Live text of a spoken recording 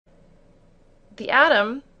The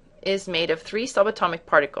atom is made of three subatomic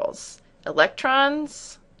particles: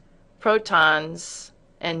 electrons, protons,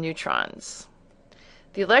 and neutrons.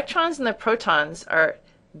 The electrons and the protons are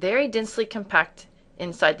very densely compact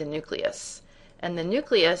inside the nucleus, and the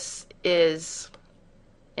nucleus is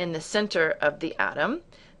in the center of the atom.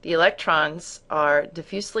 The electrons are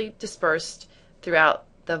diffusely dispersed throughout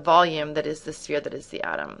the volume that is the sphere that is the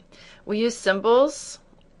atom. We use symbols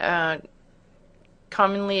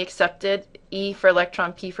commonly accepted: E for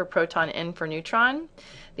electron, P for proton, N for neutron.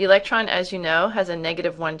 The electron, as you know, has a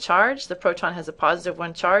 -1 charge. The proton has a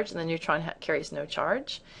 +1 charge, and the neutron carries no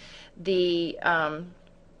charge. The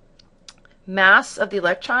mass of the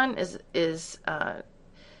electron is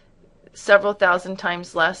several thousand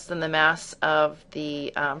times less than the mass of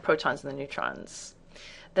the protons and the neutrons.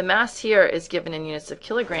 The mass here is given in units of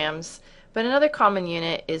kilograms, but another common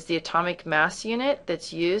unit is the atomic mass unit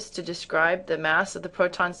that's used to describe the mass of the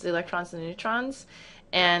protons, the electrons, and the neutrons.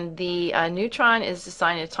 And the neutron is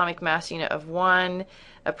assigned an atomic mass unit of 1,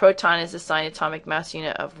 a proton is assigned an atomic mass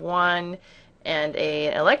unit of 1, and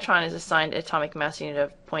an electron is assigned an atomic mass unit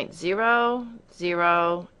of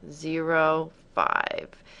 0.0005.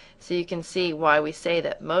 So you can see why we say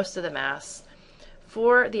that most of the mass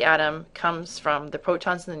for the atom comes from the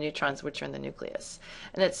protons and the neutrons, which are in the nucleus.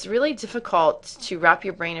 And it's really difficult to wrap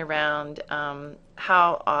your brain around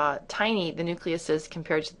how tiny the nucleus is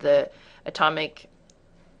compared to the atomic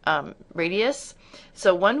radius.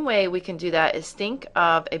 So one way we can do that is think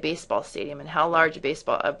of a baseball stadium and how large a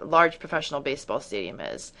large professional baseball stadium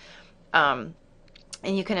is. And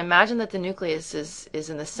you can imagine that the nucleus is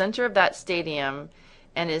in the center of that stadium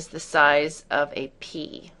and is the size of a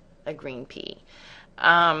pea, a green pea.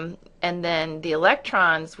 And then the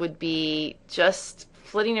electrons would be just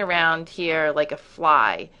flitting around here like a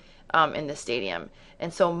fly in the stadium.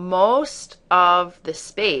 And so most of the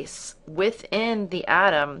space within the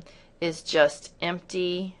atom is just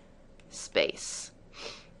empty space.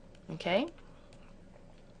 Okay?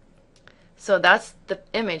 So that's the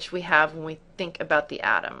image we have when we think about the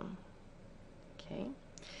atom. Okay?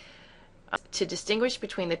 To distinguish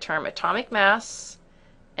between the term atomic mass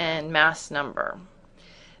and mass number.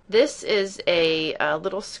 This is a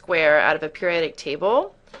little square out of a periodic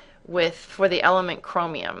table for the element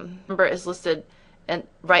chromium. Number is listed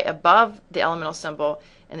right above the elemental symbol,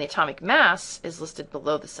 and the atomic mass is listed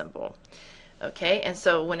below the symbol. Okay, and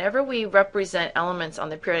so whenever we represent elements on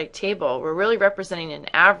the periodic table, we're really representing an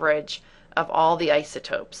average of all the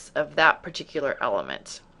isotopes of that particular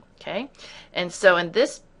element. Okay, and so in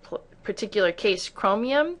this particular case,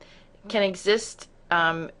 chromium can exist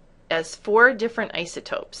as 4 different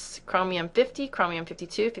isotopes: chromium 50, chromium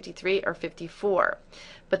 52, 53, or 54.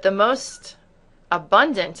 But the most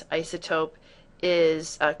abundant isotope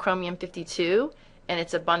is chromium 52, and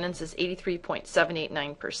its abundance is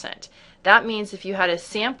 83.789%. That means if you had a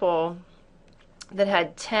sample that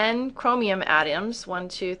had 10 chromium atoms, 1,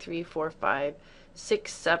 2, 3, 4, 5,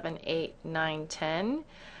 6, 7, 8, 9, 10,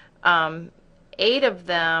 8 of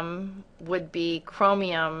them would be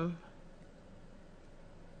chromium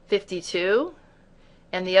 52,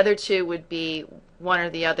 and the other 2 would be one or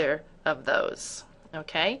the other of those.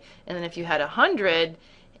 Okay, and then if you had 100,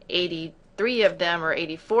 83 of them or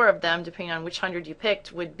 84 of them, depending on which 100 you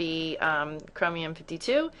picked, would be chromium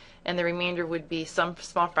 52, and the remainder would be some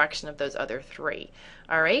small fraction of those other 3.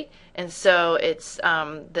 All right, and so it's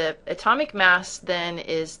the atomic mass then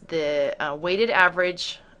is the weighted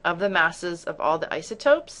average of the masses of all the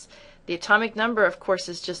isotopes. The atomic number, of course,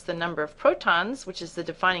 is just the number of protons, which is the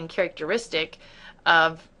defining characteristic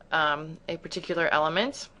of a particular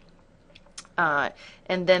element.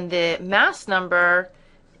 And then the mass number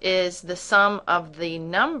is the sum of the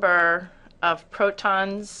number of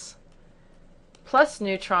protons plus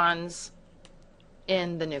neutrons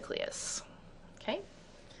in the nucleus. Okay?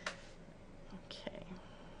 Okay.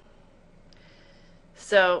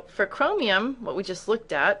 So for chromium, what we just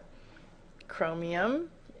looked at, chromium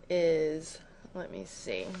is, let me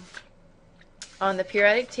see, on the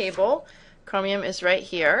periodic table, chromium is right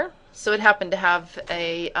here. So it happened to have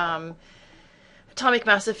a atomic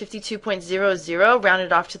mass of 52.00,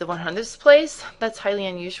 rounded off to the 100th place. That's highly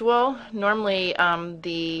unusual. Normally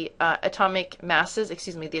the atomic mass is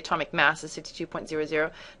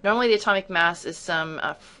 52.00. Normally the atomic mass is some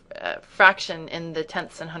fraction in the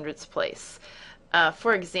tenths and hundredths place.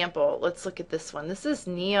 For example, let's look at this one. This is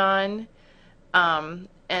neon,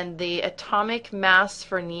 and the atomic mass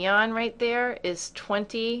for neon right there is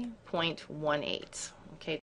 20.18.